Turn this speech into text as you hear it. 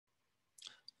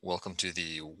Welcome to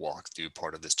the walkthrough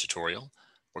part of this tutorial.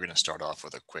 We're going to start off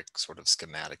with a quick sort of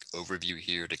schematic overview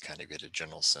here to kind of get a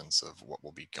general sense of what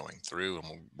we'll be going through, and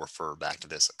we'll refer back to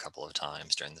this a couple of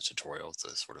times during the tutorial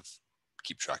to sort of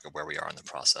keep track of where we are in the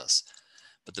process.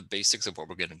 But the basics of what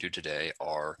we're going to do today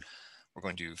are we're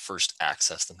going to first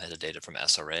access the metadata from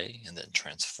SRA and then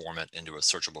transform it into a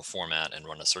searchable format and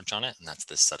run a search on it. And that's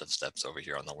this set of steps over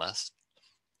here on the left.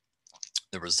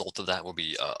 The result of that will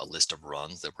be a list of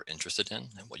runs that we're interested in,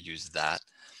 and we'll use that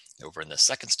over in the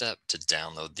second step to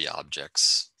download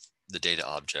the data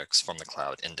objects from the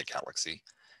cloud into Galaxy.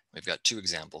 We've got two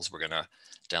examples. We're going to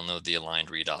download the aligned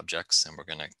read objects, and we're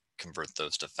going to convert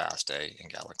those to FASTA in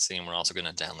Galaxy. And we're also going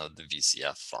to download the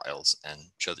VCF files and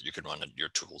show that you can run your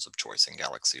tools of choice in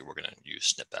Galaxy. We're going to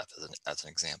use SnpEff as an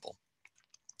example.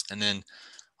 And then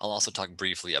I'll also talk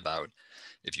briefly about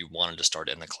if you wanted to start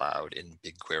in the cloud in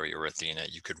BigQuery or Athena,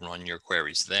 you could run your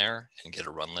queries there and get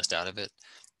a run list out of it.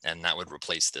 And that would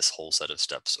replace this whole set of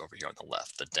steps over here on the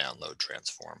left, the download,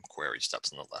 transform, query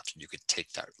steps on the left. And you could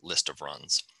take that list of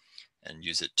runs and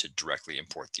use it to directly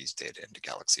import these data into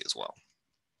Galaxy as well.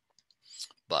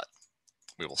 But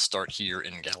we will start here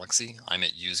in Galaxy. I'm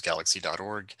at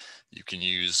usegalaxy.org. You can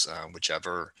use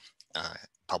whichever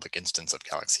public instance of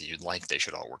Galaxy you'd like. They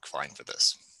should all work fine for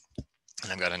this.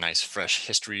 And I've got a nice fresh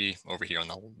history over here on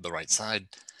the right side.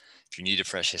 If you need a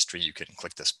fresh history, you can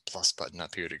click this plus button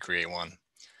up here to create one.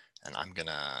 And I'm going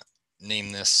to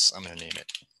name this, I'm going to name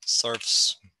it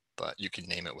SARFs, but you can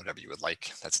name it whatever you would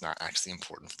like. That's not actually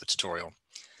important for the tutorial.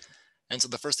 And so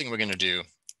the first thing we're going to do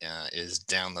is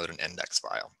download an index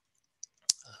file.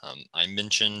 I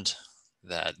mentioned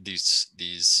that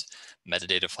these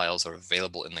metadata files are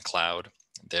available in the cloud.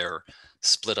 They're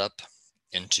split up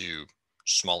into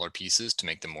smaller pieces to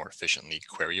make them more efficiently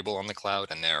queryable on the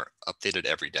cloud, and they're updated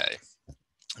every day.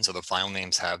 And so the file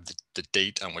names have the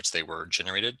date on which they were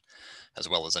generated, as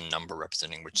well as a number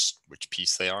representing which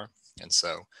piece they are. And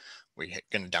so we're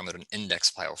going to download an index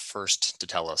file first to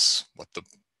tell us what the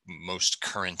most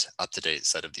current up-to-date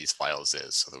set of these files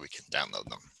is so that we can download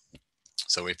them.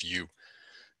 So if you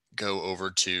go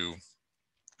over to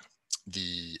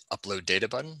the upload data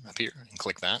button up here and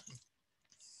click that,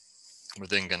 we're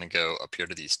then going to go up here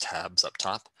to these tabs up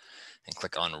top and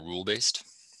click on rule-based.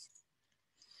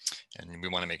 And we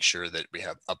want to make sure that we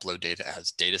have upload data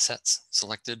as data sets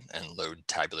selected and load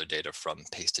tabular data from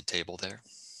pasted table there.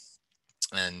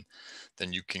 And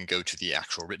then you can go to the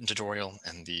actual written tutorial,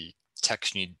 and the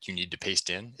text you need to paste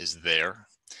in is there.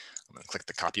 I'm going to click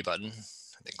the copy button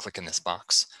and then click in this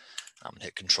box. I'm going to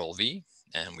hit Control V,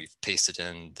 and we've pasted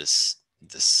in this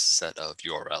set of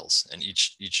URLs, and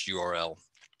each URL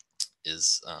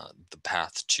is the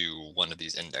path to one of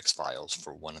these index files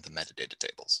for one of the metadata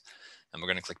tables. And we're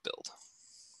going to click build.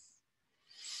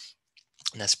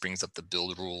 And this brings up the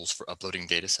build rules for uploading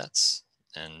data sets.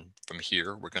 And from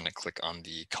here, we're going to click on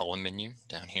the column menu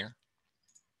down here.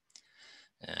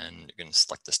 And you're going to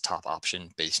select this top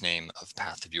option, base name of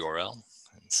path of URL,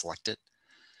 and select it.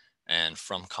 And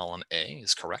from column A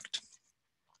is correct.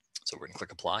 So we're going to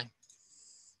click apply.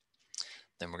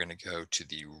 Then we're going to go to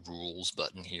the rules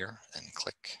button here and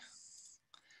click.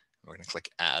 We're going to click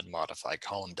add modify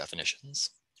column definitions.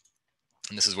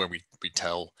 And this is where we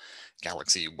tell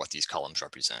Galaxy what these columns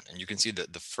represent. And you can see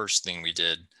that the first thing we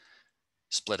did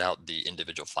split out the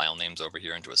individual file names over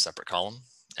here into a separate column.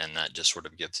 And that just sort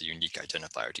of gives a unique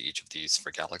identifier to each of these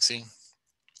for Galaxy.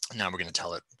 And now we're going to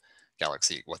tell it,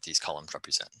 Galaxy, what these columns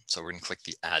represent. So we're going to click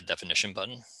the add definition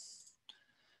button.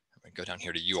 I'm going to go down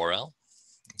here to URL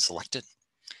and select it.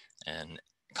 And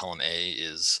column A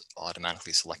is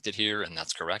automatically selected here, and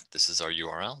that's correct. This is our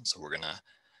URL. So we're going to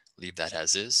leave that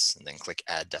as is, and then click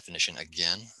add definition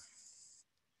again.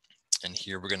 And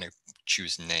here we're going to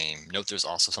choose name. Note there's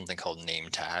also something called name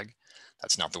tag.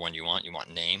 That's not the one you want. You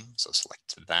want name, so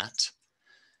select that.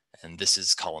 And this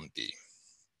is column B,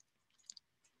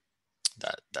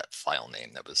 that file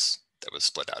name that was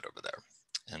split out over there.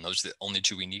 And those are the only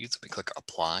two we need. So we click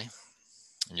apply,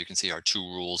 and you can see our two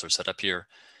rules are set up here.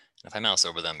 And if I mouse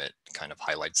over them, it kind of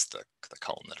highlights the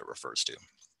column that it refers to.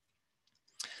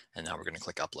 And now we're going to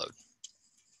click upload.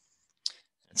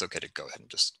 It's okay to go ahead and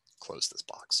just close this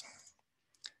box.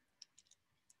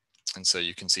 And so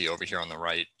you can see over here on the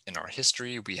right in our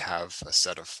history, we have a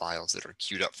set of files that are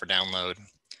queued up for download.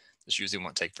 This usually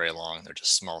won't take very long. They're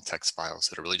just small text files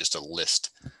that are really just a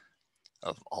list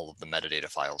of all of the metadata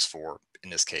files for, in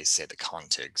this case, say the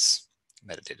contigs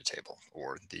metadata table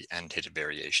or the annotated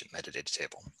variation metadata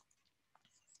table.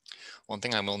 One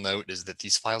thing I will note is that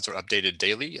these files are updated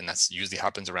daily, and that's usually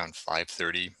happens around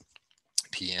 5:30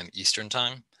 p.m. Eastern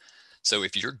time. So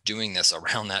if you're doing this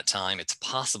around that time, it's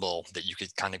possible that you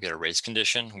could kind of get a race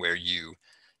condition where you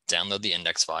download the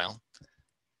index file,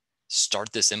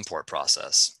 start this import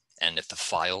process. And if the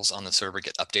files on the server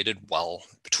get updated while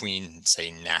between,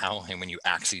 say, now and when you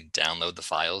actually download the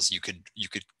files, you could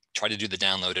try to do the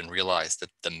download and realize that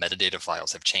the metadata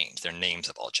files have changed. Their names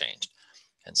have all changed.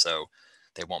 And so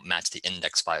they won't match the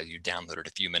index file you downloaded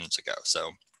a few minutes ago.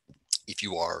 So if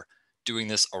you are doing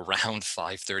this around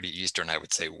 5:30 Eastern, I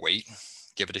would say wait,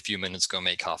 give it a few minutes, go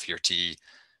make coffee or tea,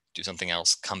 do something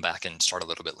else, come back and start a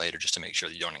little bit later just to make sure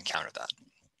that you don't encounter that.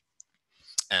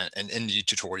 And in the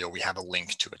tutorial, we have a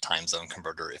link to a time zone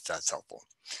converter if that's helpful.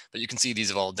 But you can see these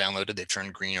have all downloaded. They've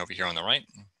turned green over here on the right.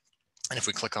 And if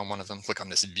we click on one of them, click on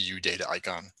this view data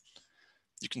icon,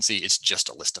 you can see it's just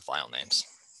a list of file names.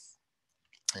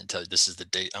 And this is the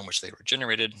date on which they were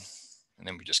generated. And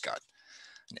then we just got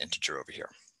an integer over here.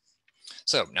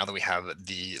 So now that we have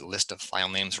the list of file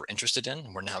names we're interested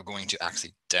in, we're now going to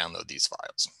actually download these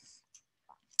files.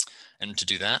 And to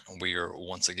do that, we are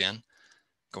once again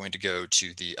going to go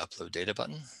to the upload data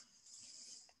button.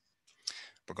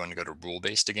 We're going to go to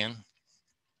rule-based again.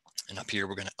 And up here,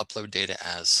 we're going to upload data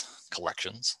as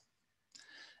collections.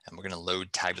 And we're going to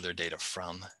load tabular data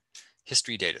from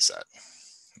history dataset.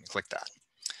 Let me click that.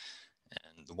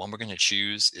 And the one we're going to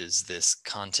choose is this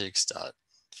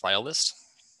contigs.file list,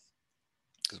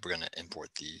 because we're going to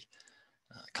import the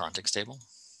contigs table.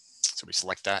 So we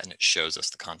select that and it shows us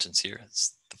the contents here.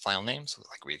 It's the file names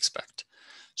like we expect.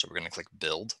 So we're going to click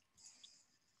build.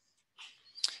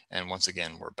 And once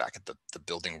again, we're back at the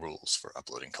building rules for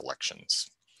uploading collections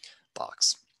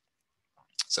box.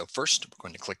 So first, we're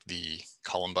going to click the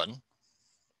column button.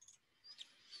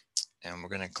 And we're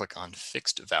going to click on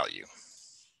fixed value.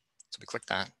 So we click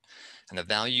that. And the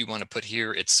value you want to put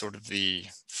here, it's sort of the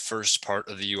first part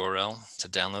of the URL to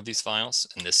download these files.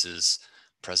 And this is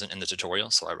present in the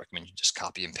tutorial. So I recommend you just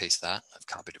copy and paste that. I've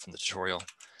copied it from the tutorial.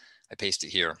 I paste it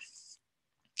here.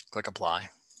 Click apply.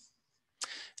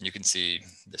 And you can see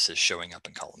this is showing up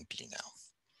in column B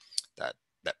now.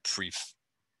 That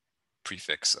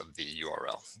prefix of the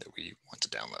URL that we want to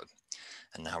download.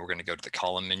 And now we're going to go to the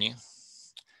column menu,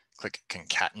 click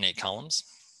concatenate columns.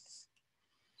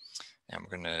 And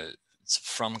we're going to, it's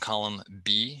from column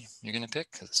B, you're going to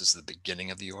pick, because this is the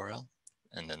beginning of the URL.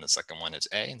 And then the second one is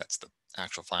A, that's the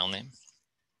actual file name.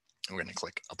 We're going to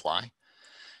click apply.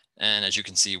 And as you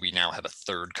can see, we now have a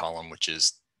third column, which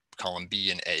is column B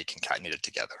and A concatenated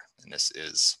together. And this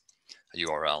is a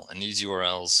URL. And these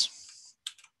URLs,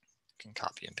 you can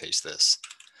copy and paste this.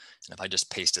 And if I just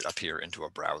paste it up here into a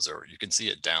browser, you can see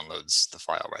it downloads the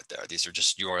file right there. These are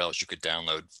just URLs you could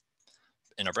download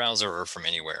in a browser or from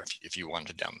anywhere if you want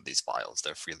to download these files.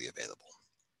 They're freely available.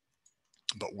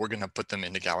 But we're going to put them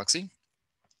into Galaxy.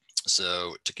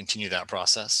 So to continue that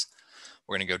process,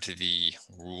 we're going to go to the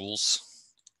rules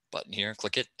button here,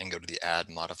 click it, and go to the add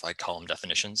modify column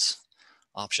definitions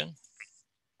option.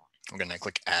 We're going to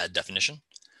click add definition,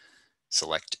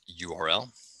 select URL,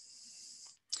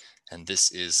 and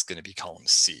this is going to be column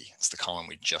C. It's the column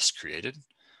we just created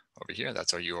over here.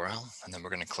 That's our URL. And then we're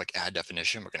going to click add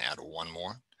definition. We're going to add one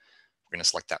more. We're going to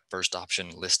select that first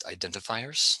option, list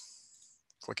identifiers,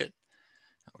 click it.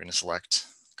 We're going to select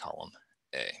column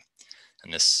A.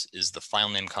 And this is the file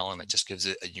name column. It just gives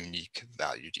it a unique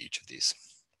value to each of these.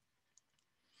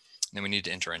 And then we need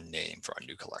to enter a name for our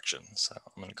new collection. So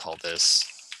I'm going to call this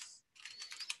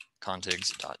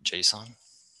contigs.json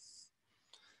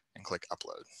and click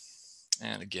upload.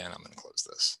 And again, I'm going to close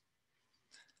this.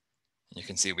 And you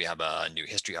can see we have a new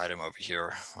history item over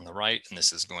here on the right, and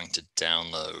this is going to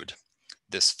download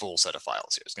this full set of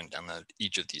files here. It's going to download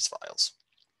each of these files.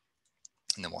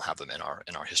 And then we'll have them in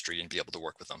our history and be able to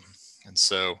work with them. And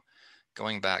so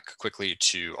going back quickly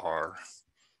to our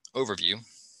overview,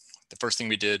 the first thing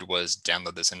we did was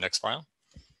download this index file.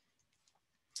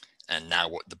 And now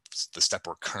what the step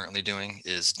we're currently doing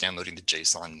is downloading the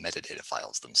JSON metadata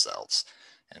files themselves.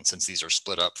 And since these are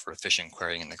split up for efficient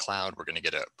querying in the cloud, we're going to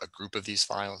get a group of these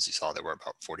files. You saw there were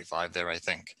about 45 there, I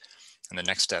think. And the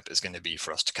next step is going to be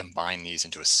for us to combine these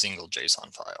into a single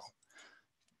JSON file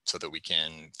so that we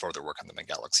can further work on them in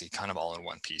Galaxy, kind of all in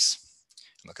one piece,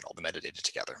 and look at all the metadata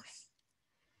together.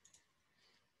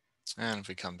 And if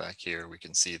we come back here, we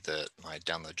can see that my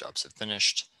download jobs have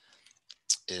finished.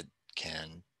 It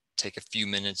can take a few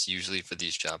minutes usually for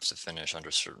these jobs to finish. Under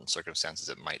certain circumstances,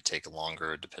 it might take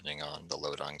longer depending on the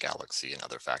load on Galaxy and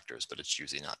other factors, but it's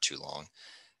usually not too long.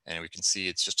 And we can see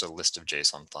it's just a list of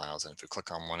JSON files. And if we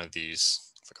click on one of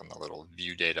these, click on the little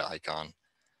view data icon,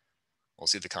 we'll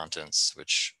see the contents,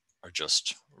 which are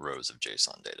just rows of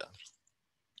JSON data.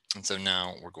 And so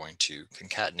now we're going to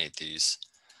concatenate these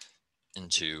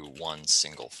into one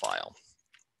single file.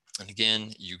 And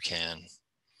again, you can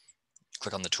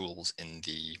click on the tools in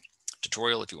the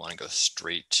tutorial if you want to go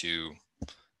straight to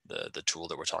the tool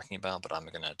that we're talking about, but I'm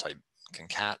going to type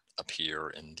concat up here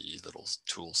in the little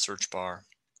tool search bar.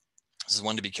 This is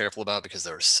one to be careful about because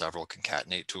there are several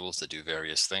concatenate tools that do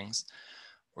various things.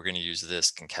 We're going to use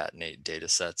this concatenate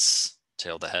datasets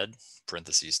tail to head,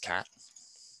 parentheses cat.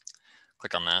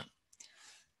 Click on that.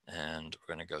 And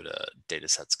we're going to go to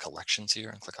datasets collections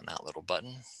here and click on that little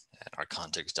button. And our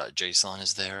contigs.json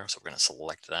is there. So we're going to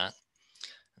select that.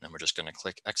 And then we're just going to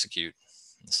click execute.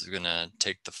 This is going to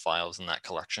take the files in that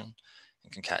collection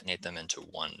and concatenate them into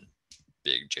one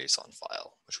big JSON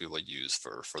file, which we will use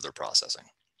for further processing.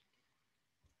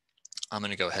 I'm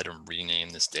going to go ahead and rename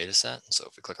this data set. So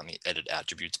if we click on the edit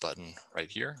attributes button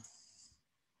right here,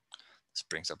 this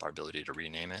brings up our ability to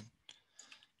rename it.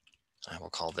 I will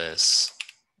call this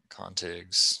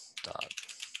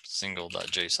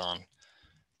contigs.single.json.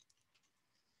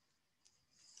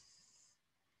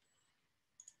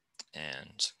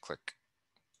 And click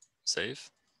save.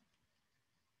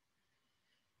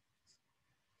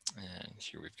 And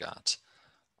here we've got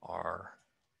our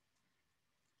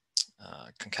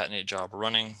concatenate job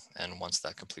running, and once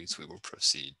that completes, we will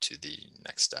proceed to the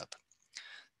next step.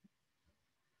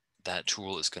 That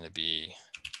tool is going to be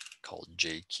called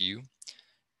JQ.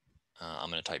 I'm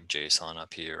going to type JSON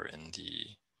up here in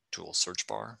the tool search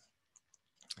bar.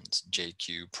 It's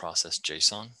JQ process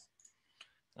JSON.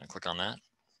 And I click on that,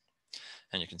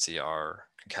 and you can see our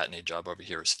concatenate job over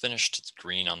here is finished. It's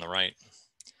green on the right.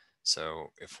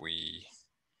 So if we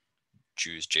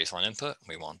choose JSON input,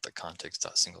 we want the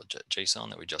contigs.single.json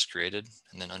that we just created.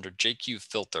 And then under JQ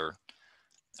filter,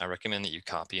 I recommend that you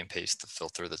copy and paste the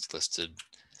filter that's listed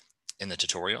in the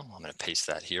tutorial. I'm going to paste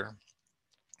that here.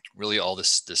 Really all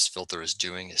this filter is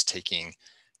doing is taking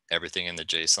everything in the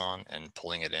JSON and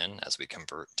pulling it in as we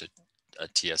convert to a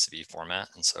TSV format.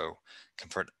 And so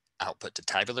convert output to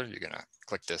tabular, you're going to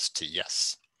click this to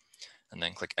yes, and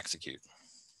then click execute.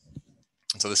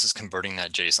 And so this is converting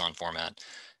that JSON format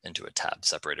into a tab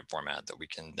separated format that we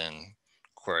can then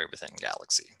query within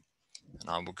Galaxy. And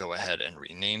I will go ahead and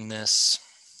rename this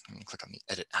and click on the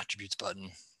edit attributes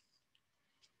button.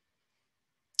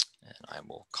 And I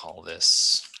will call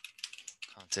this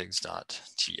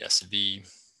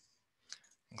contigs.tsv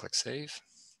and click save.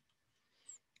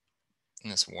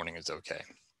 And this warning is okay.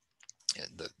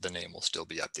 The name will still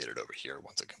be updated over here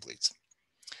once it completes.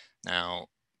 Now,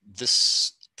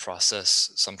 this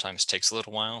process sometimes takes a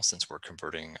little while since we're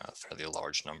converting a fairly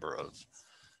large number of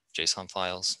JSON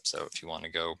files. So if you want to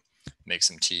go make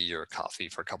some tea or coffee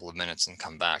for a couple of minutes and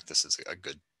come back, this is a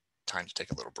good time to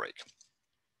take a little break.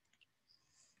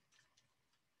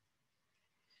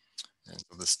 And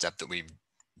so the step that we've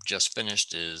just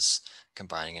finished is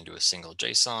combining into a single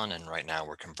JSON, and right now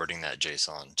we're converting that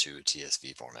JSON to a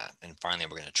TSV format. And finally,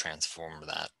 we're going to transform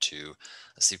that to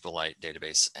a SQLite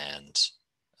database and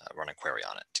run a query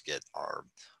on it to get our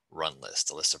run list,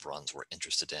 the list of runs we're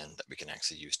interested in that we can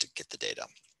actually use to get the data.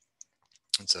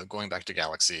 And so going back to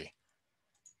Galaxy,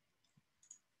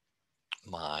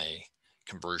 my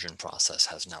conversion process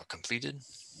has now completed,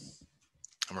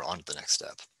 and we're on to the next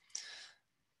step.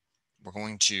 We're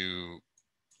going to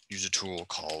use a tool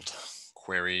called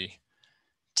Query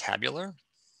Tabular.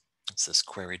 It's this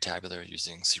Query Tabular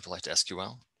using SQLite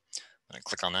SQL. And I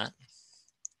click on that,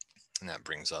 and that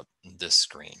brings up this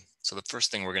screen. So the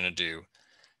first thing we're going to do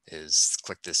is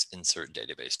click this Insert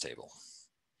Database Table.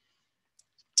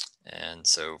 And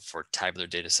so for tabular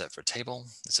dataset for table,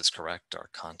 this is correct. Our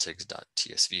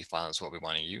contigs.tsv file is what we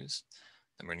want to use.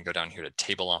 Then we're going to go down here to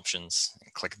Table Options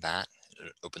and click that.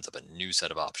 It opens up a new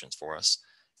set of options for us.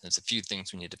 And there's a few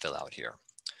things we need to fill out here.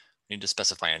 We need to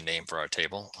specify a name for our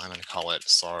table. I'm going to call it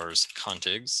SARS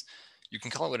contigs. You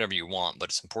can call it whatever you want, but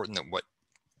it's important that what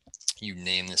you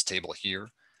name this table here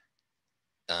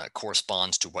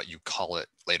corresponds to what you call it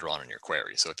later on in your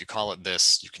query. So if you call it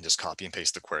this, you can just copy and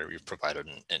paste the query we've provided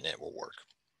and it will work.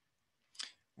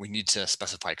 We need to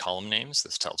specify column names.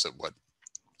 This tells it what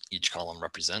each column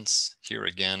represents. Here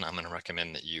again, I'm going to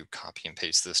recommend that you copy and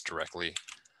paste this directly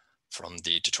from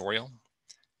the tutorial.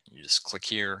 You just click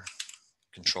here,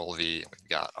 Control V, and we've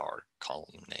got our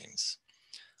column names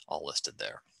all listed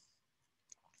there.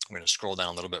 I'm going to scroll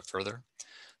down a little bit further.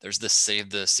 There's this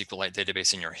Save the SQLite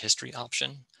database in your history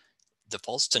option.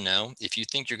 Defaults to no. If you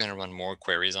think you're going to run more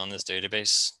queries on this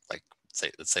database, like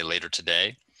let's say later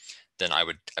today, then I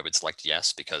would select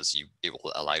yes, because it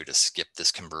will allow you to skip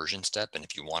this conversion step. And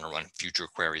if you want to run future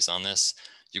queries on this,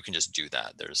 you can just do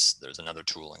that. There's another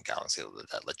tool in Galaxy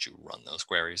that lets you run those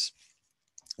queries.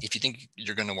 If you think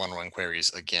you're going to want to run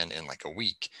queries again in like a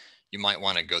week, You might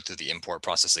want to go through the import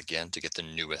process again to get the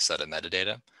newest set of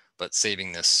metadata, but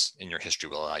saving this in your history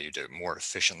will allow you to more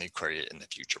efficiently query it in the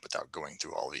future without going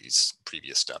through all these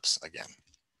previous steps again.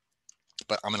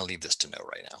 But I'm going to leave this to no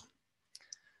right now.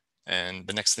 And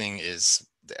the next thing is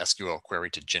the SQL query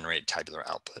to generate tabular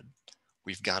output.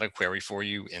 We've got a query for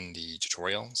you in the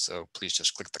tutorial, so please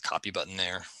just click the copy button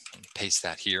there and paste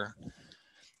that here.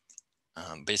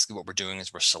 Basically what we're doing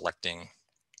is we're selecting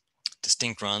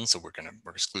distinct runs, so we're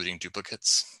excluding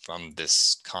duplicates from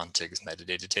this contigs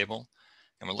metadata table,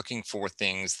 and we're looking for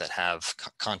things that have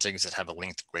contigs that have a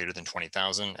length greater than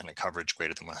 20,000 and a coverage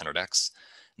greater than 100x.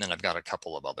 And then I've got a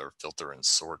couple of other filter and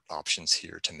sort options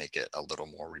here to make it a little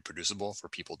more reproducible for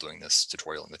people doing this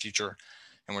tutorial in the future.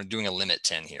 And we're doing a limit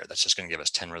 10 here. That's just going to give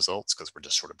us 10 results because we're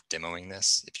just sort of demoing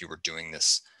this. If you were doing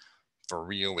this for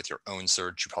real with your own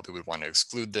search, you probably would want to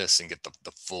exclude this and get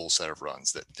the full set of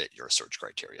runs that fit your search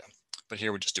criteria. But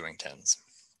here we're just doing 10s,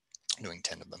 doing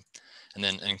 10 of them. And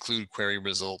then include query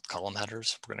result column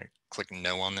headers. We're going to click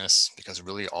no on this because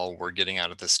really all we're getting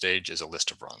out of this stage is a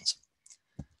list of runs.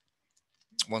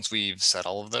 Once we've set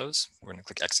all of those, we're going to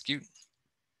click execute.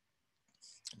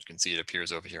 You can see it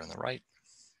appears over here on the right.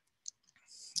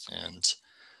 And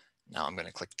now I'm going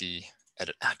to click the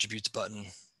edit attributes button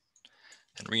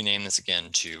and rename this again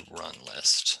to run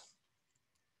list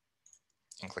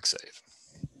and click save.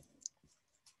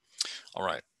 All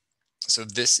right, so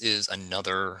this is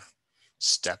another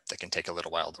step that can take a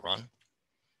little while to run.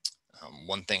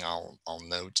 One thing I'll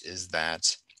note is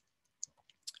that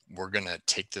we're going to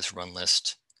take this run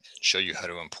list and show you how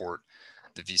to import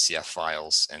the VCF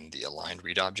files and the aligned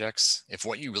read objects. If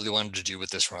what you really wanted to do with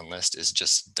this run list is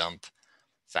just dump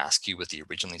FASTQ with the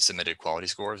originally submitted quality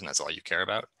scores, and that's all you care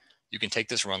about, you can take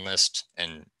this run list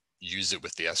and use it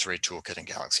with the SRA toolkit in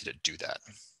Galaxy to do that.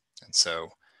 And so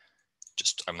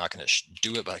I'm not going to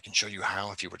do it, but I can show you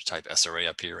how. If you were to type SRA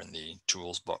up here in the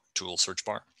tool search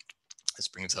bar, this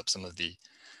brings up some of the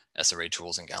SRA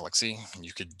tools in Galaxy, and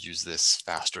you could use this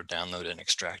faster download and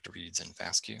extract reads in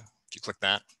FASTQ. If you click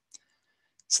that,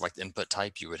 select input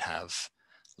type, you would have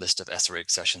list of SRA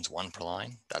accessions 1 per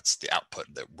line. That's the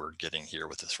output that we're getting here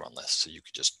with this run list. So you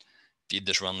could just feed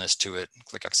this run list to it,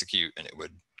 click execute, and it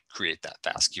would create that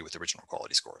FASTQ with original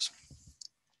quality scores.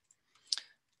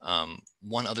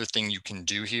 One other thing you can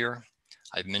do here,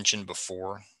 I've mentioned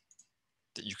before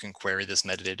that you can query this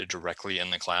metadata directly in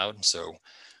the cloud. So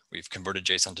we've converted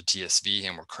JSON to TSV,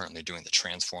 and we're currently doing the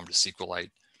transform to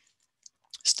SQLite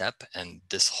step. And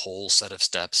this whole set of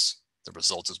steps, the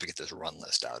result is we get this run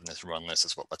list out. And this run list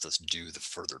is what lets us do the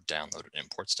further download and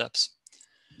import steps.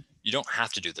 You don't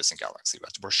have to do this in Galaxy.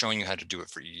 We're showing you how to do it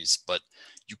for ease, but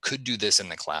you could do this in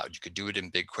the cloud. You could do it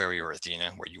in BigQuery or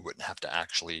Athena, where you wouldn't have to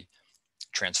actually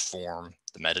transform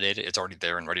the metadata. It's already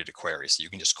there and ready to query. So you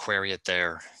can just query it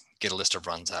there, get a list of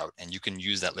runs out, and you can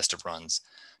use that list of runs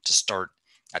to start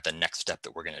at the next step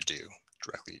that we're going to do,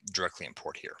 directly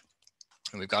import here.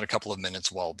 And we've got a couple of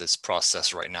minutes while this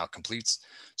process right now completes.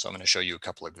 So I'm going to show you a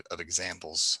couple of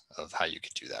examples of how you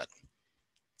could do that.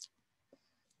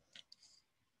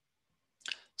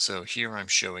 So here I'm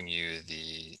showing you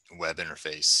the web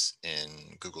interface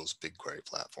in Google's BigQuery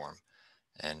platform.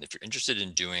 And if you're interested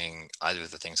in doing either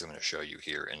of the things I'm going to show you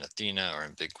here in Athena or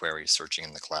in BigQuery searching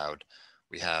in the cloud,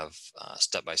 we have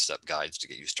step-by-step guides to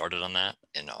get you started on that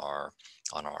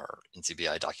on our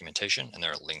NCBI documentation, and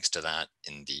there are links to that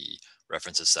in the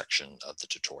references section of the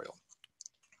tutorial.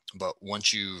 But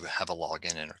once you have a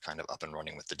login and are kind of up and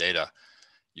running with the data,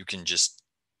 you can just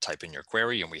type in your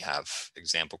query, and we have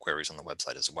example queries on the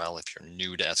website as well. If you're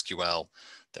new to SQL,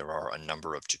 there are a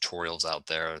number of tutorials out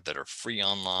there that are free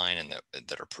online and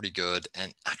that are pretty good.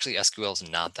 And actually SQL is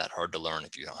not that hard to learn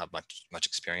if you don't have much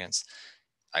experience.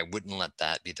 I wouldn't let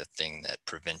that be the thing that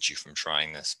prevents you from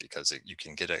trying this, because you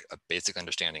can get a basic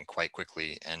understanding quite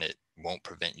quickly, and it won't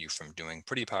prevent you from doing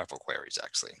pretty powerful queries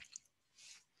actually.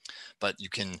 But you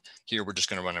can, here we're just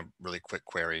going to run a really quick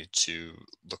query to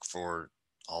look for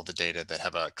all the data that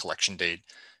have a collection date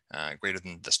greater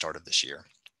than the start of this year.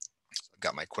 So I've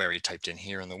got my query typed in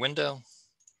here in the window.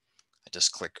 I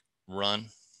just click run,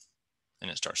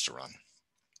 and it starts to run.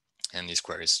 And these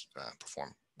queries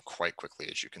perform quite quickly.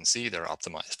 As you can see, they're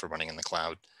optimized for running in the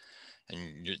cloud.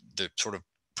 And the sort of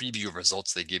preview of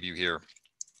results they give you here,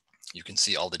 you can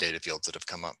see all the data fields that have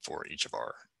come up for each of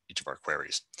our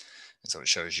queries. And so it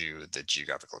shows you the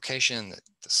geographic location,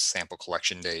 the sample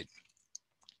collection date.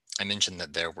 I mentioned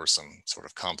that there were some sort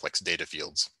of complex data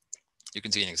fields. You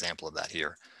can see an example of that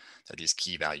here, that these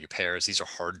key value pairs, these are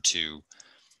hard to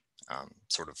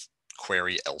sort of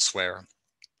query elsewhere.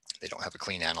 They don't have a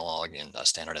clean analog in a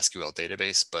standard SQL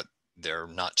database, but they're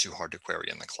not too hard to query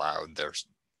in the cloud. They're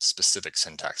specific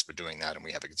syntax for doing that. And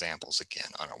we have examples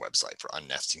again on our website for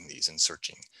unnesting these and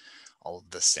searching all of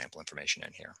this sample information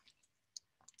in here.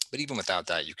 But even without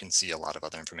that, you can see a lot of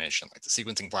other information like the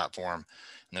sequencing platform,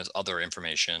 and there's other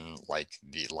information like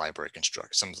the library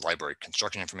some library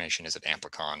construction information, is it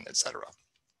amplicon, etc.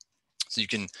 So you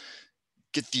can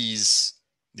get these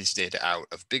data out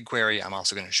of BigQuery. I'm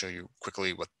also going to show you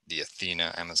quickly what the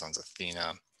Athena, Amazon's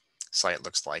Athena site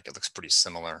looks like. It looks pretty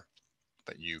similar,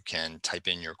 but you can type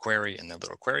in your query in the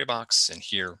little query box. And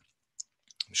here,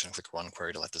 I'm just going to click run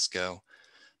query to let this go.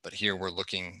 But here we're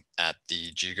looking at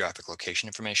the geographic location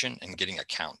information and getting a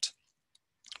count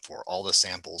for all the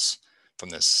samples from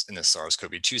this in this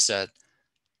SARS-CoV-2 set.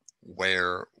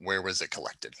 Where was it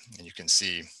collected? And you can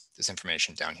see this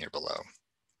information down here below.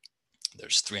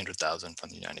 There's 300,000 from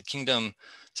the United Kingdom,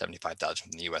 75,000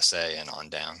 from the USA, and on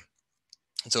down.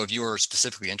 And so if you are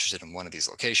specifically interested in one of these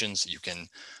locations, you can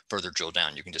further drill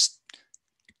down. You can just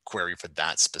query for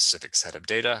that specific set of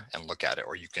data and look at it,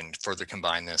 or you can further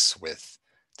combine this with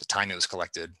the time it was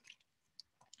collected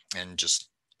and just,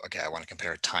 okay, I want to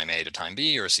compare time A to time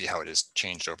B or see how it has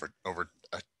changed over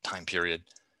a time period.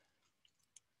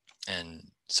 And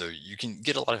so you can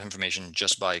get a lot of information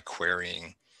just by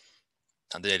querying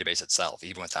the database itself,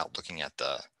 even without looking at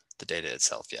the data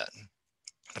itself yet.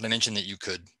 But I mentioned that you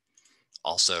could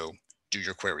also do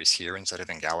your queries here instead of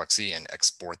in Galaxy and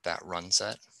export that run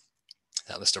set,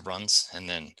 that list of runs, and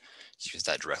then use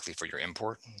that directly for your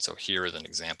import. So here is an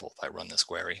example. If I run this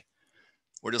query,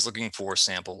 we're just looking for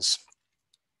samples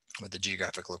with the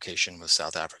geographic location with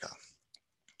South Africa.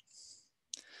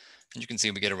 And you can see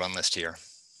we get a run list here.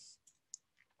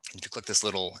 If you click this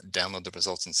little download the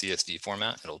results in CSV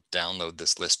format, it'll download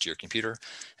this list to your computer,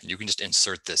 and you can just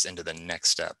insert this into the next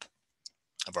step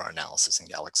of our analysis in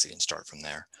Galaxy and start from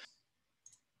there.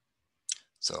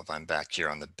 So if I'm back here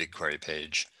on the BigQuery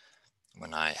page,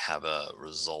 when I have a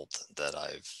result that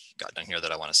I've got down here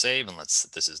that I want to save, and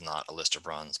this is not a list of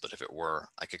runs, but if it were,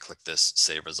 I could click this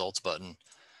Save Results button,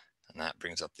 and that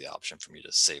brings up the option for me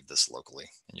to save this locally.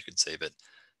 And you could save it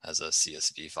as a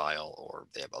CSV file, or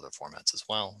they have other formats as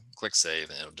well. Click Save,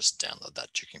 and it'll just download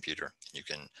that to your computer. You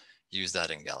can use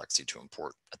that in Galaxy to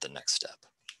import at the next step.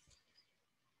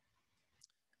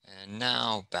 And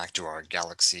now back to our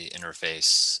Galaxy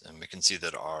interface, and we can see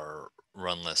that our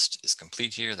run list is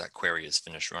complete here. That query is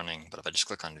finished running, but if I just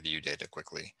click on View Data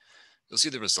quickly, you'll see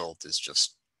the result is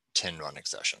just 10 running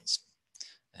sessions.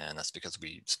 And that's because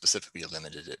we specifically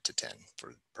limited it to 10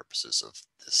 for purposes of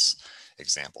this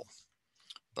example.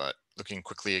 But looking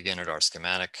quickly again at our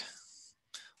schematic,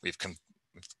 we've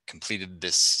completed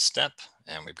this step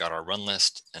and we've got our run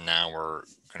list, and now we're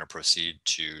going to proceed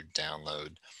to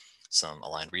download some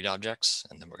aligned read objects,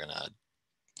 and then we're going to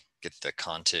get the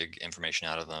config information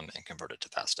out of them and convert it to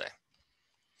FASTA.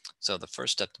 So the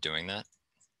first step to doing that,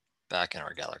 back in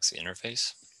our Galaxy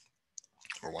interface,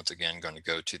 we're once again going to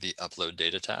go to the Upload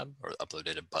Data tab, or Upload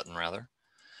Data button rather.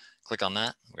 Click on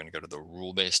that. We're going to go to the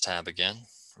rule-based tab again.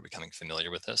 We're becoming familiar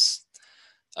with this.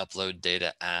 Upload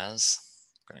data as,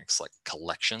 we're going to select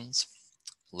collections,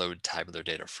 load tabular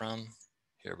data from.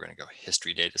 Here we're going to go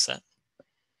history data set.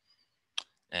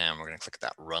 And we're going to click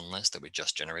that run list that we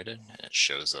just generated, and it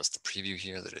shows us the preview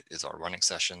here that it is our running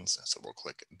sessions. So we'll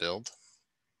click build.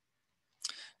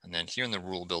 And then here in the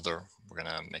rule builder, we're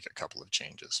going to make a couple of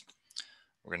changes.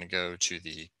 We're going to go to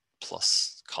the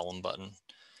plus column button,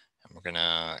 and we're going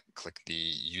to click the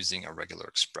using a regular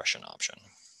expression option.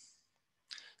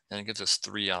 Then it gives us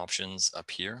three options up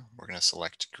here. We're going to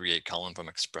select create column from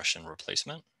expression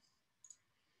replacement.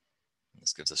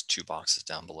 This gives us two boxes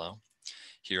down below.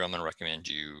 Here, I'm going to recommend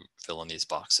you fill in these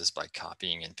boxes by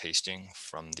copying and pasting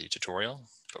from the tutorial,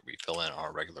 but we fill in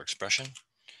our regular expression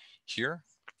here.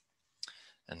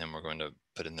 And then we're going to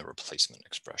put in the replacement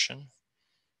expression,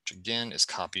 which again is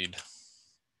copied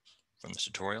from the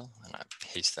tutorial, and I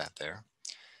paste that there.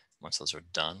 Once those are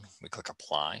done, we click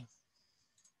apply.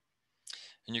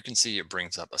 And you can see it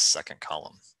brings up a second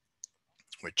column,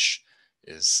 which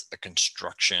is a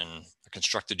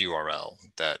constructed URL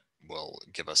that will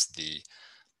give us the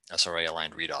SRA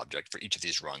aligned read object for each of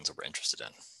these runs that we're interested in.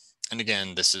 And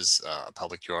again, this is a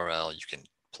public URL. You can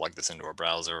plug this into a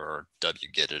browser or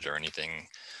wget it or anything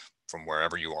from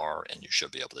wherever you are, and you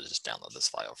should be able to just download this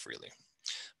file freely.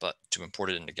 But to import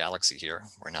it into Galaxy here,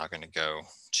 we're now going to go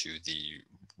to the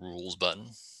rules button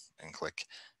and click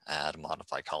add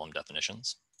modify column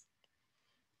definitions.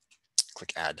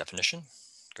 Click add definition,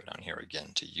 go down here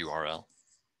again to URL,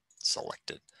 select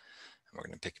it. We're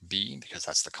going to pick B because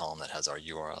that's the column that has our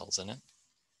URLs in it.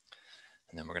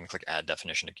 And then we're going to click add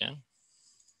definition again.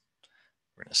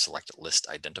 We're going to select list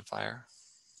identifier.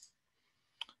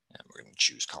 And we're going to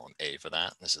choose column A for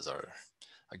that. This is our,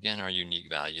 again, our unique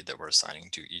value that we're assigning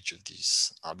to each of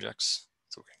these objects.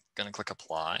 So we're going to click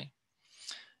apply.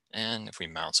 And if we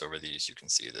mouse over these, you can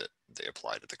see that they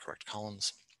apply to the correct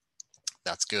columns.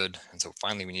 That's good. And so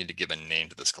finally, we need to give a name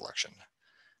to this collection.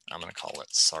 I'm going to call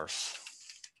it SARF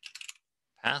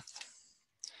path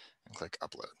and click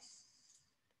upload.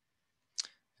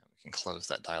 And we can close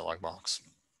that dialog box.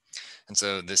 And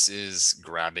so this is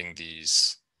grabbing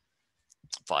these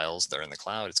files that are in the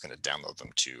cloud. It's going to download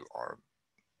them to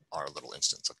our little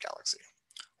instance of Galaxy.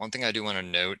 One thing I do want to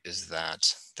note is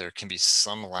that there can be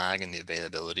some lag in the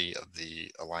availability of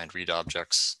the aligned read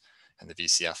objects and the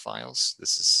VCF files.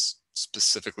 This is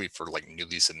specifically for like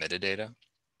newly submitted data.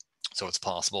 So it's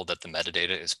possible that the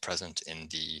metadata is present in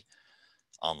the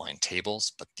online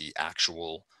tables, but the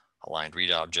actual aligned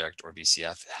read object or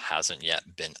VCF hasn't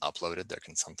yet been uploaded. There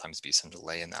can sometimes be some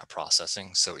delay in that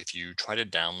processing. So if you try to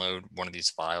download one of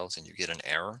these files and you get an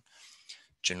error,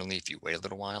 generally, if you wait a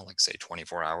little while, like say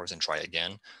 24 hours and try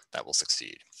again, that will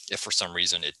succeed. If for some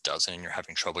reason it doesn't and you're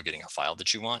having trouble getting a file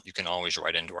that you want, you can always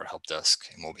write into our help desk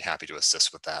and we'll be happy to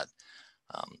assist with that.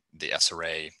 The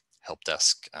SRA help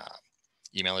desk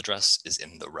email address is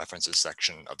in the references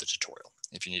section of the tutorial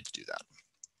if you need to do that.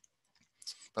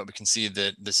 But we can see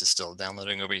that this is still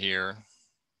downloading over here.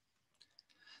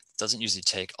 It doesn't usually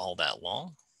take all that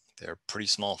long. They're pretty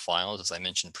small files, as I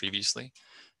mentioned previously.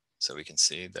 So we can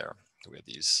see there we have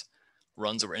these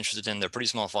runs that we're interested in. They're pretty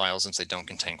small files since they don't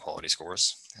contain quality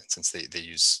scores, and since they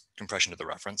use compression to the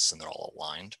reference and they're all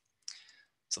aligned.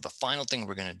 So the final thing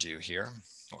we're going to do here,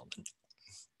 well,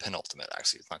 penultimate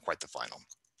actually, it's not quite the final,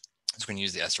 is we're going to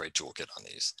use the SRA toolkit on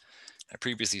these. I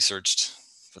previously searched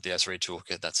for the SRA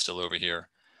toolkit. That's still over here.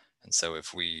 And so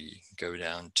if we go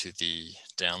down to the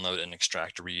download and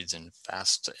extract reads in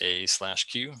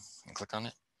FASTA/Q and click on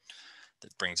it,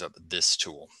 that brings up this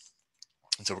tool.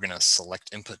 And so we're going to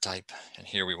select input type, and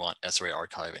here we want SRA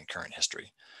archive and current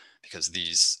history, because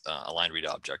these aligned read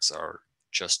objects are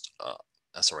just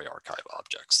SRA archive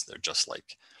objects. They're just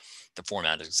like, the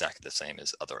format is exactly the same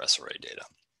as other SRA data.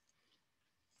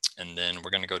 And then we're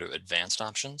going to go to advanced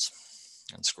options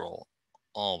and scroll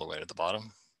all the way to the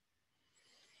bottom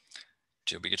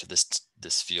till we get to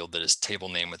this field that is table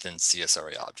name within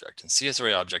CSRA object. And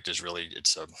CSRA object is really,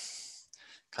 it's a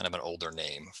kind of an older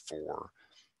name for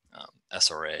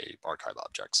SRA archive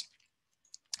objects.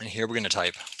 And here we're going to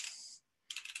type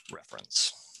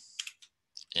reference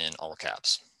in all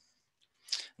caps.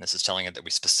 And this is telling it that we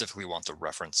specifically want the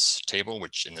reference table,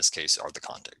 which in this case are the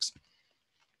contigs.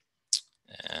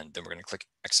 And then we're going to click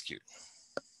execute.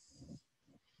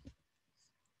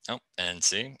 Oh, and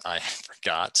see, I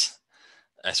forgot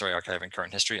SRA archive and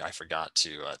current history. I forgot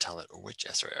to tell it which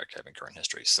SRA archive and current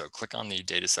history. So click on the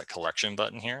dataset collection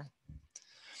button here.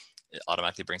 It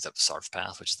automatically brings up SARF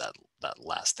path, which is that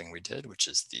last thing we did, which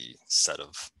is the set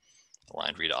of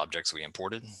aligned read objects we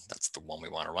imported. That's the one we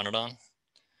want to run it on.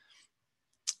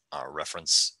 Our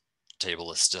reference table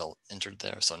is still entered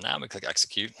there. So now we click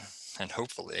execute, and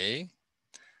hopefully,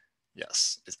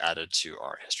 yes, it's added to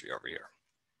our history over here.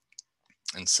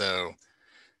 And so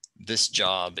this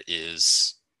job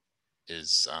is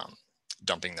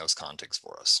dumping those contigs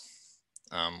for us.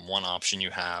 One option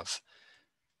you have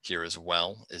here as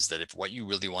well is that if what you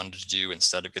really wanted to do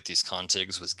instead of get these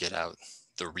contigs was get out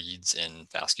the reads in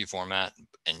FASTQ format,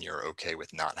 and you're okay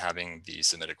with not having the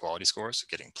submitted quality scores,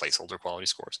 getting placeholder quality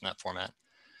scores in that format,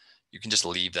 you can just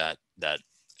leave that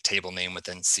table name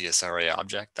within CSRA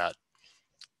object, that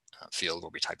field where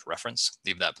we type reference,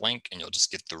 leave that blank, and you'll just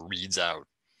get the reads out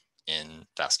in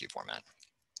FASTQ format.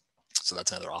 So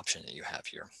that's another option that you have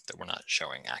here that we're not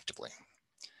showing actively.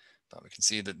 But we can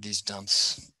see that these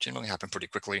dumps generally happen pretty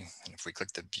quickly. And if we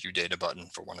click the view data button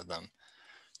for one of them,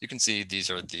 you can see these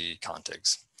are the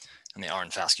contigs. And they are in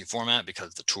FASTQ format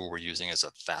because the tool we're using is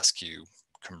a FASTQ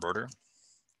converter.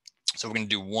 So we're going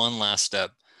to do one last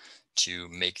step to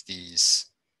make these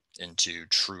into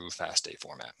true FASTA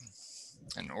format.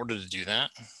 And in order to do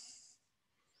that,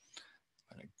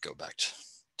 I'm going to go back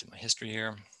to my history here.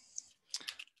 I'm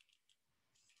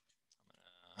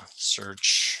going to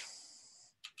search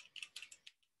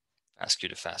FASTQ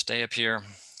to FASTA up here.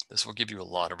 This will give you a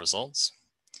lot of results,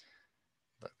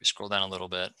 but we scroll down a little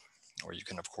bit, or you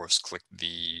can of course click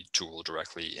the tool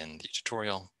directly in the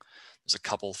tutorial. There's a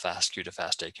couple FASTQ to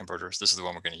FASTA converters. This is the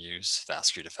one we're going to use,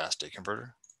 FASTQ to FASTA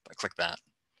converter. I click that,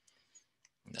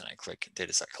 and then I click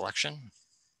dataset collection.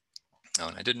 Oh,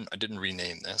 and I didn't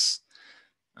rename this,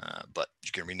 but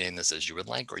you can rename this as you would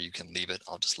like, or you can leave it.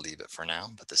 I'll just leave it for now.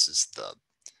 But this is the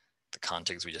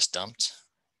contigs we just dumped.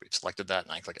 We've selected that,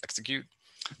 and I click execute.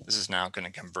 This is now going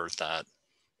to convert that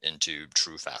into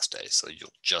true FASTA. So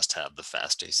you'll just have the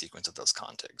FASTA sequence of those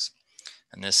contigs.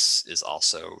 And this is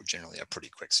also generally a pretty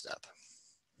quick step.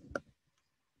 And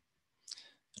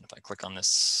if I click on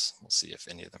this, we'll see if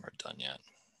any of them are done yet.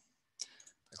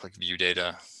 If I click view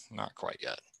data, not quite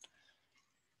yet.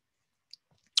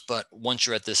 But once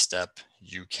you're at this step,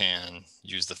 you can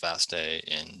use the FASTA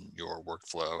in your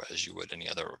workflow as you would any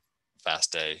other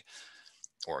FASTA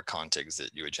or contigs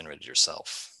that you had generated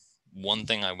yourself. One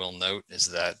thing I will note is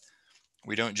that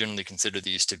we don't generally consider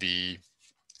these to be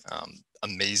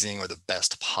amazing or the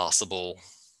best possible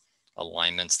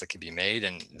alignments that can be made.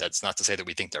 And that's not to say that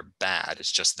we think they're bad.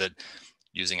 It's just that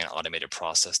using an automated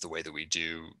process the way that we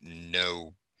do,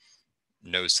 no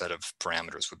set of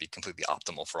parameters would be completely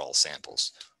optimal for all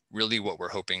samples. Really what we're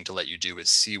hoping to let you do is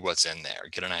see what's in there,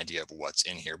 get an idea of what's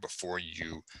in here before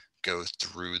you go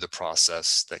through the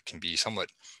process that can be somewhat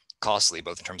costly,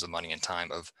 both in terms of money and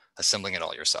time, of assembling it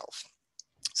all yourself.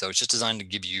 So it's just designed to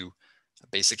give you a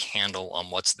basic handle on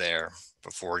what's there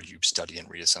before you study and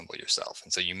reassemble yourself.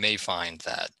 And so you may find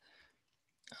that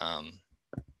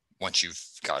once you've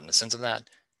gotten a sense of that,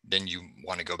 then you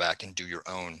want to go back and do your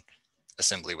own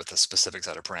assembly with a specific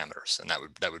set of parameters. And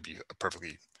that would be a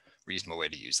perfectly reasonable way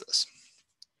to use this.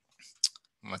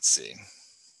 Let's see.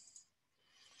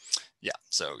 Yeah,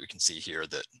 so you can see here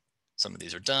that some of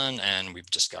these are done, and we've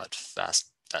just got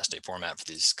FASTA format for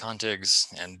these contigs,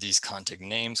 and these contig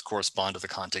names correspond to the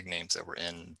contig names that were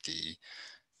in the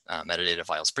metadata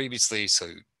files previously.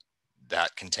 So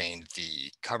that contained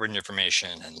the coverage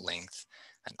information and length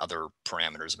and other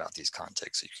parameters about these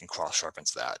contigs. So you can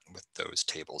cross-reference that with those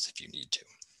tables if you need to.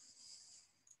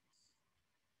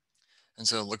 And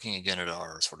so looking again at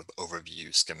our sort of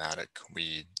overview schematic,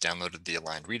 we downloaded the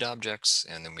aligned read objects,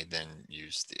 and then we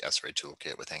used the SRA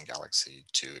toolkit within Galaxy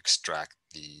to extract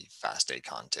the FASTA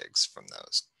contigs from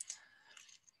those.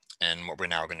 And what we're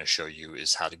now going to show you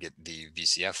is how to get the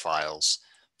VCF files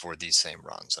for these same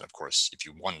runs. And of course, if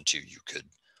you wanted to, you could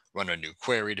run a new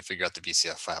query to figure out the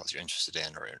VCF files you're interested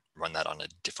in, or run that on a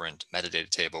different metadata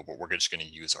table, but we're just going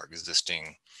to use our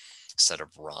existing set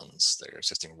of runs, their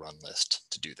existing run list,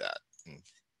 to do that in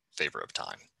favor of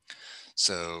time.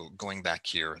 So going back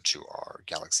here to our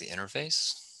Galaxy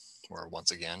interface, we're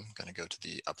once again going to go to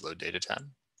the Upload Data tab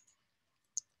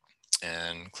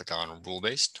and click on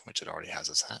Rule-Based, which it already has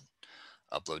us at.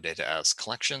 Upload data as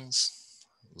collections,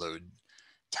 load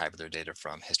tabular data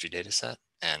from history dataset,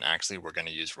 and actually we're going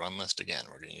to use run list again.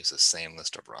 We're going to use the same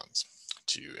list of runs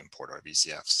to import our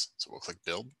VCFs. So we'll click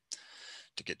Build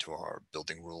to get to our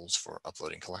building rules for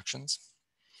uploading collections.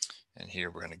 And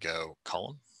here we're going to go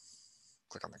Column,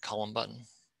 click on the Column button,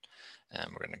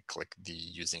 and we're going to click the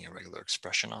Using Irregular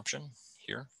Expression option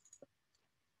here.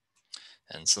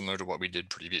 And similar to what we did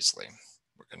previously,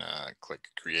 we're going to click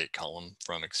Create Column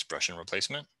from Expression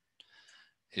Replacement.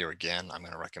 Here again, I'm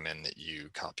going to recommend that you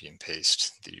copy and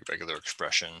paste the regular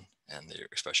expression and the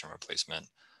expression replacement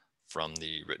from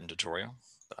the written tutorial.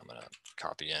 But I'm going to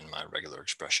copy in my regular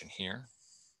expression here.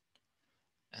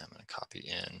 And I'm going to copy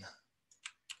in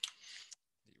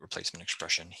the replacement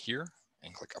expression here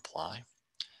and click Apply.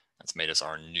 That's made us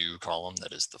our new column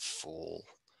that is the full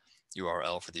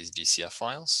URL for these VCF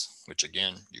files, which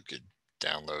again, you could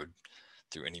download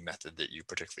through any method that you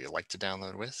particularly like to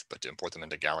download with. But to import them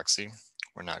into Galaxy,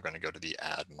 we're now going to go to the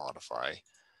Add Modify.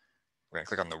 We're going to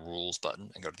click on the Rules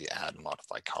button and go to the Add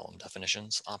Modify Column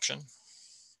Definitions option.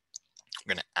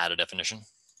 We're going to add a definition,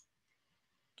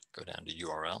 go down to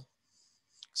URL,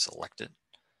 select it,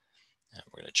 and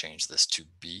we're going to change this to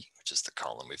B, which is the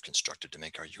column we've constructed to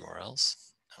make our URLs.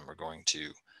 And we're going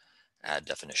to add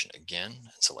definition again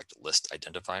and select List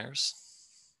Identifiers.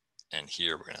 And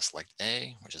here we're going to select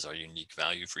A, which is our unique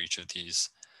value for each of these,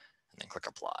 and then click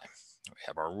Apply. We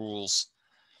have our rules,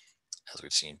 as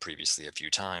we've seen previously a few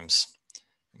times.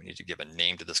 We need to give a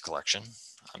name to this collection.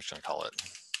 I'm just going to call it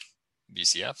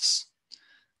VCFs.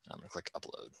 I'm going to click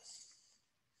Upload.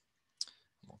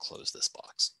 We'll close this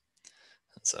box.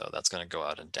 And so that's going to go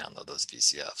out and download those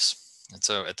VCFs. And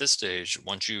so at this stage,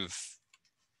 once you've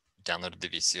downloaded the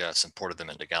VCFs and ported them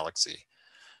into Galaxy,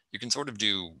 you can sort of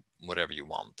do whatever you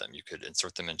want with them. You could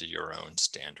insert them into your own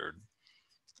standard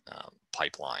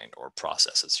pipeline or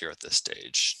processes here at this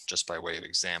stage. Just by way of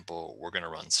example, we're going to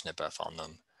run snpf on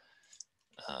them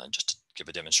just to give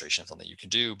a demonstration of something you can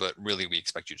do, but really we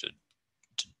expect you to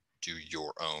do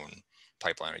your own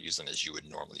pipeline or use them as you would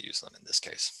normally use them in this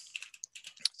case.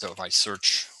 So if I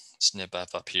search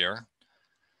snpf up here,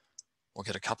 we'll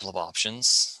get a couple of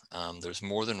options. There's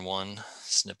more than one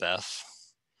snpf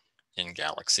in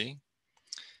Galaxy,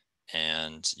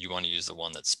 and you want to use the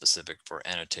one that's specific for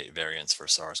annotate variants for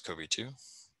SARS-CoV-2.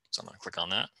 So I'm going to click on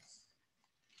that.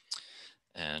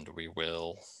 And we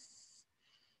will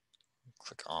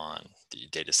click on the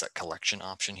dataset collection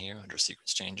option here under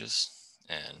sequence changes,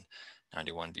 and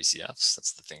 91 VCFs,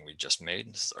 that's the thing we just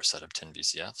made. This is our set of 10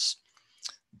 VCFs.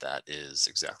 That is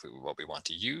exactly what we want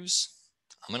to use.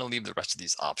 I'm going to leave the rest of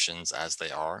these options as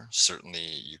they are. Certainly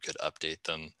you could update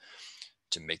them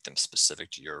to make them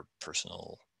specific to your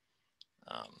personal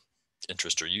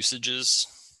interest or usages.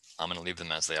 I'm going to leave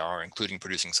them as they are, including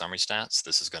producing summary stats.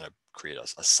 This is going to create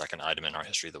a second item in our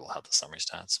history that will have the summary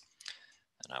stats.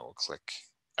 And I will click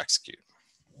execute.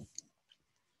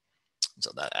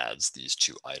 So that adds these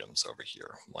two items over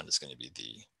here. One is going to be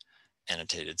the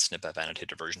annotated SNP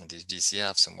annotated version of these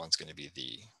VCFs, and one's going to be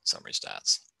the summary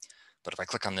stats. But if I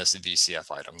click on this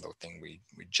VCF item, the thing we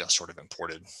just sort of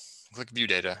imported, click view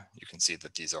data, you can see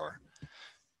that these are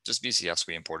just VCFs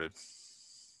we imported.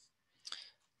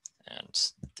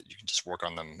 And you can just work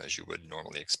on them as you would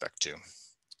normally expect to.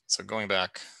 So going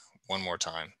back one more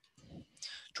time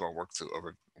to our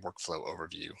workflow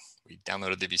overview, we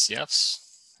downloaded the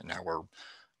VCFs, and now we're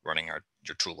running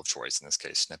your tool of choice, in this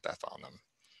case, SNPF on them.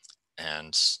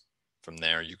 And from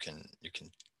there, you can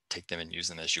take them and use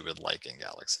them as you would like in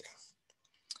Galaxy.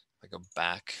 If I go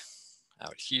back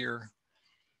out here,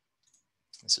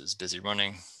 this is busy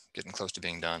running, getting close to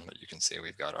being done, but you can see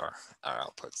we've got our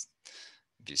outputs,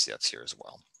 VCFs here as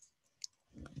well.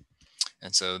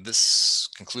 And so this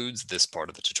concludes this part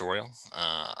of the tutorial.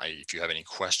 If you have any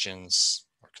questions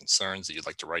or concerns that you'd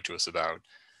like to write to us about,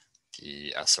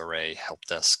 the SRA help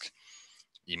desk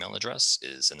email address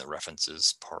is in the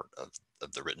references part of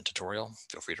the written tutorial.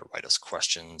 Feel free to write us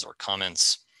questions or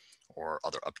comments or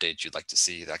other updates you'd like to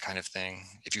see, that kind of thing.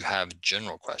 If you have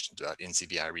general questions about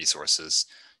NCBI resources,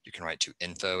 you can write to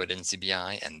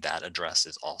info@ncbi, and that address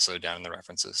is also down in the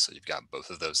references. So you've got both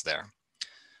of those there.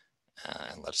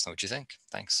 And let us know what you think.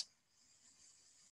 Thanks.